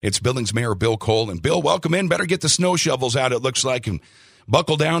It's Billings Mayor Bill Cole. And Bill, welcome in. Better get the snow shovels out, it looks like, and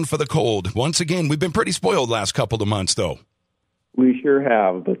buckle down for the cold. Once again, we've been pretty spoiled last couple of months, though. We sure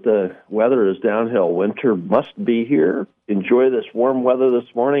have, but the weather is downhill. Winter must be here. Enjoy this warm weather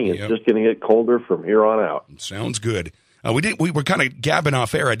this morning. It's just going to get colder from here on out. Sounds good. We were kind of gabbing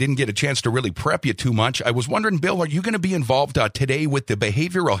off air. I didn't get a chance to really prep you too much. I was wondering, Bill, are you going to be involved today with the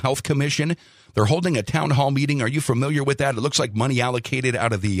Behavioral Health Commission? They're holding a town hall meeting. Are you familiar with that? It looks like money allocated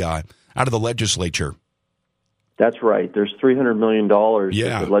out of the legislature. That's right. There's $300 million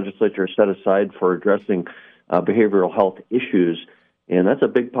that the legislature set aside for addressing behavioral health issues, and that's a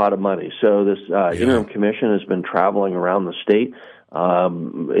big pot of money. So this interim commission has been traveling around the state.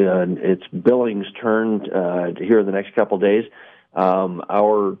 And it's Billings' turn here in the next couple of days.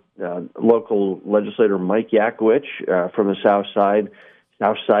 Our local legislator, Mike Yakowicz, from the South Side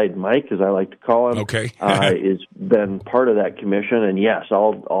Mike, as I like to call him, has been part of that commission. And yes,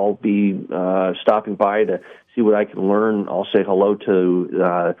 I'll be stopping by to see what I can learn. I'll say hello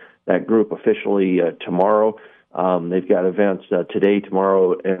to that group officially tomorrow. They've got events today,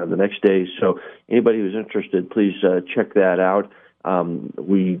 tomorrow, and the next day. So anybody who's interested, please check that out.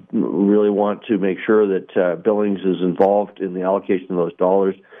 We really want to make sure that Billings is involved in the allocation of those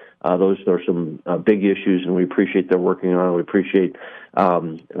dollars. Those are some big issues, and we appreciate their working on it. We appreciate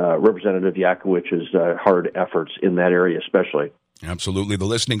Representative Yakowicz's hard efforts in that area especially. Absolutely. The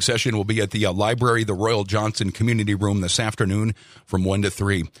listening session will be at the library, the Royal Johnson Community Room this afternoon from 1 to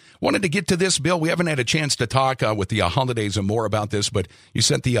 3. Wanted to get to this, Bill. We haven't had a chance to talk with the holidays and more about this, but you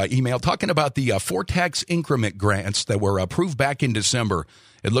sent the email talking about the 4 tax increment grants that were approved back in December.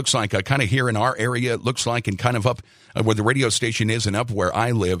 It looks like kind of here in our area, it looks like, and kind of up where the radio station is and up where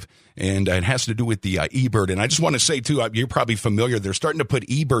I live, and it has to do with the eBird. And I just want to say, too, you're probably familiar, they're starting to put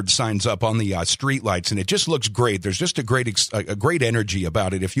eBird signs up on the street lights, and it just looks great. There's just a great energy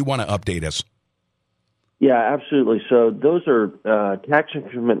about it, if you want to update us. Yeah, absolutely. So those are tax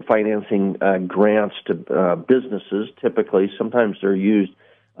increment financing grants to businesses, typically. Sometimes they're used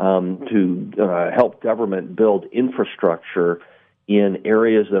to help government build infrastructure in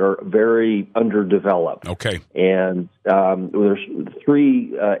areas that are very underdeveloped. Okay. And there's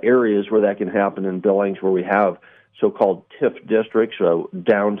 3 areas where that can happen in Billings, where we have so-called TIF districts, so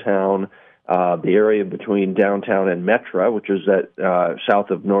downtown, the area between downtown and Metra, which is that south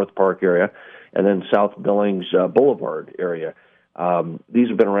of North Park area, and then South Billings Boulevard area. These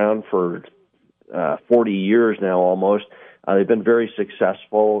have been around for 40 years now almost. They've been very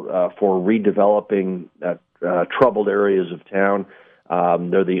successful for redeveloping troubled areas of town.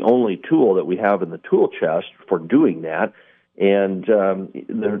 They're the only tool that we have in the tool chest for doing that. And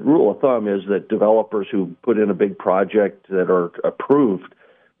the rule of thumb is that developers who put in a big project that are approved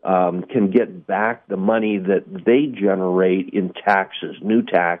can get back the money that they generate in taxes, new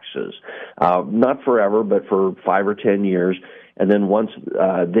taxes, not forever, but for 5 or 10 years. And then once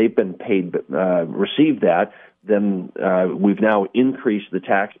they've been paid, received that, then we've now increased the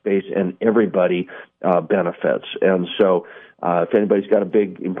tax base and everybody benefits. And so if anybody's got a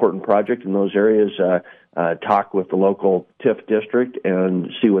big, important project in those areas, talk with the local TIF district and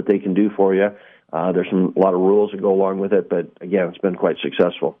see what they can do for you. There's a lot of rules that go along with it, but again, it's been quite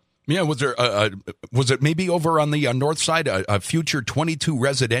successful. Yeah, was it maybe over on the north side, a future 22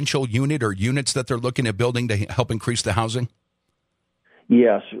 residential unit or units that they're looking at building to help increase the housing?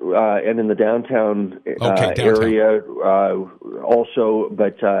 Yes, and in the downtown area also,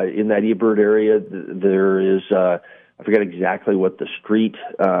 but in that eBird area, there is, I forget exactly what the street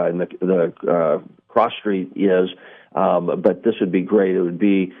and the cross street is, but this would be great. It would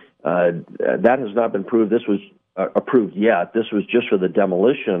be, that has not been approved. This was approved yet. This was just for the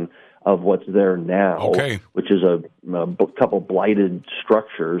demolition of what's there now, which is a couple blighted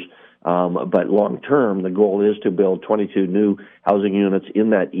structures. But long-term, the goal is to build 22 new housing units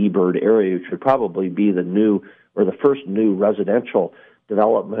in that eBird area, which would probably be the first new residential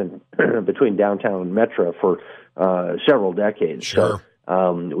development between downtown and Metra for several decades. Sure.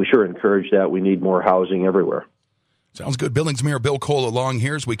 So we sure encourage that. We need more housing everywhere. Sounds good. Billings Mayor Bill Cole along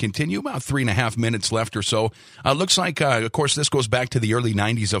here as we continue. About 3.5 minutes left or so. Looks like, of course, this goes back to the early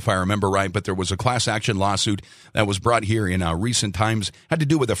 90s, if I remember right, but there was a class action lawsuit that was brought here in recent times. Had to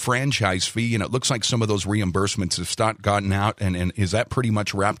do with a franchise fee, and it looks like some of those reimbursements have gotten out. And is that pretty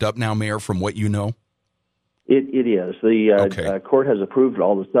much wrapped up now, Mayor, from what you know? It is. The court has approved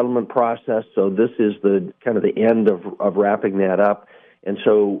all the settlement process, so this is the kind of the end of wrapping that up. And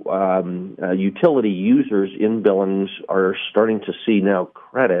so utility users in Billings are starting to see now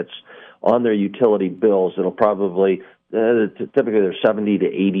credits on their utility bills. It'll probably, typically they're $70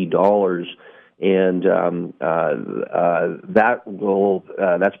 to $80, and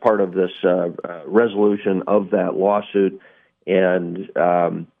that's part of this resolution of that lawsuit, and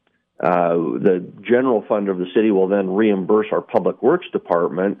the general fund of the city will then reimburse our Public Works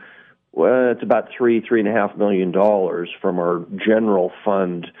Department. Well, it's about $3.5 million from our general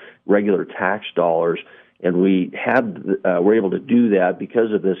fund regular tax dollars, and we're able to do that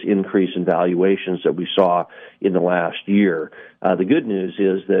because of this increase in valuations that we saw in the last year. The good news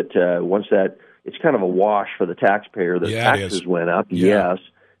is that once that, it's kind of a wash for the taxpayer. The taxes went up, yes,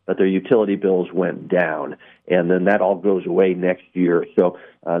 but their utility bills went down, and then that all goes away next year. So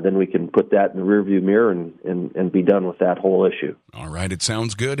then we can put that in the rearview mirror and be done with that whole issue. All right, it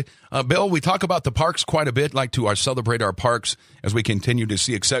sounds good. Bill, we talk about the parks quite a bit, like to celebrate our parks as we continue to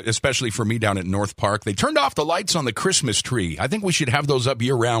see, especially for me down at North Park. They turned off the lights on the Christmas tree. I think we should have those up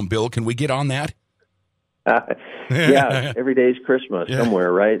year-round, Bill. Can we get on that? Yeah, every day's Christmas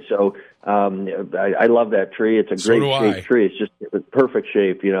somewhere, right? So I love that tree. It's a great shaped tree. It's just perfect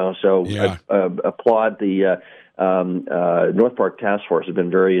shape, So I applaud the North Park Task Force. Has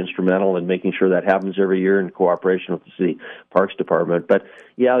been very instrumental in making sure that happens every year in cooperation with the City Parks Department. But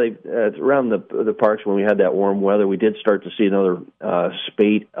around the parks, when we had that warm weather, we did start to see another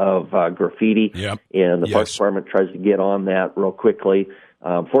spate of graffiti, and the Parks Department tries to get on that real quickly.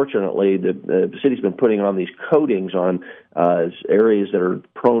 Fortunately, the city's been putting on these coatings on areas that are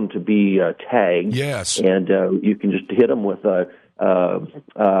prone to be tagged. Yes. And you can just hit them with a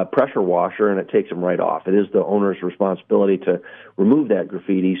pressure washer, and it takes them right off. It is the owner's responsibility to remove that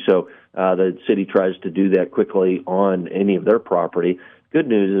graffiti, so the city tries to do that quickly on any of their property. Good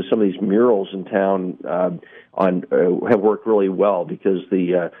news is some of these murals in town have worked really well because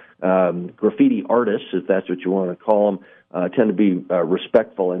the graffiti artists, if that's what you want to call them, tend to be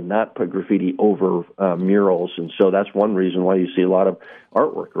respectful and not put graffiti over murals, and so that's one reason why you see a lot of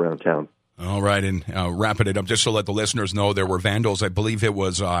artwork around town. All right, and wrapping it up, just to let the listeners know, there were vandals. I believe it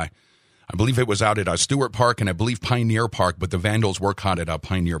was out at Stewart Park and I believe Pioneer Park, but the vandals were caught at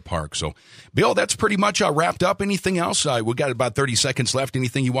Pioneer Park. So, Bill, that's pretty much wrapped up. Anything else? We got about 30 seconds left.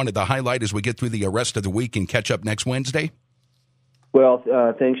 Anything you wanted to highlight as we get through the rest of the week and catch up next Wednesday? Well,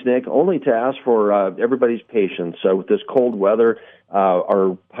 thanks, Nick. Only to ask for everybody's patience. With this cold weather,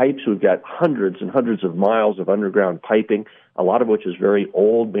 our pipes, we've got hundreds and hundreds of miles of underground piping, a lot of which is very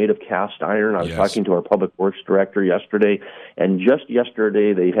old, made of cast iron. I was talking to our Public Works Director yesterday, and just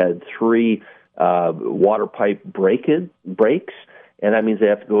yesterday they had 3 water pipe breaks, and that means they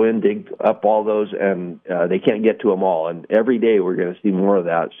have to go in, dig up all those, and they can't get to them all. And every day we're going to see more of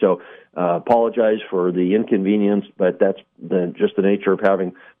that. So apologize for the inconvenience, but that's just the nature of having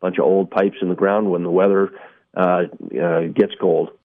a bunch of old pipes in the ground when the weather gets cold.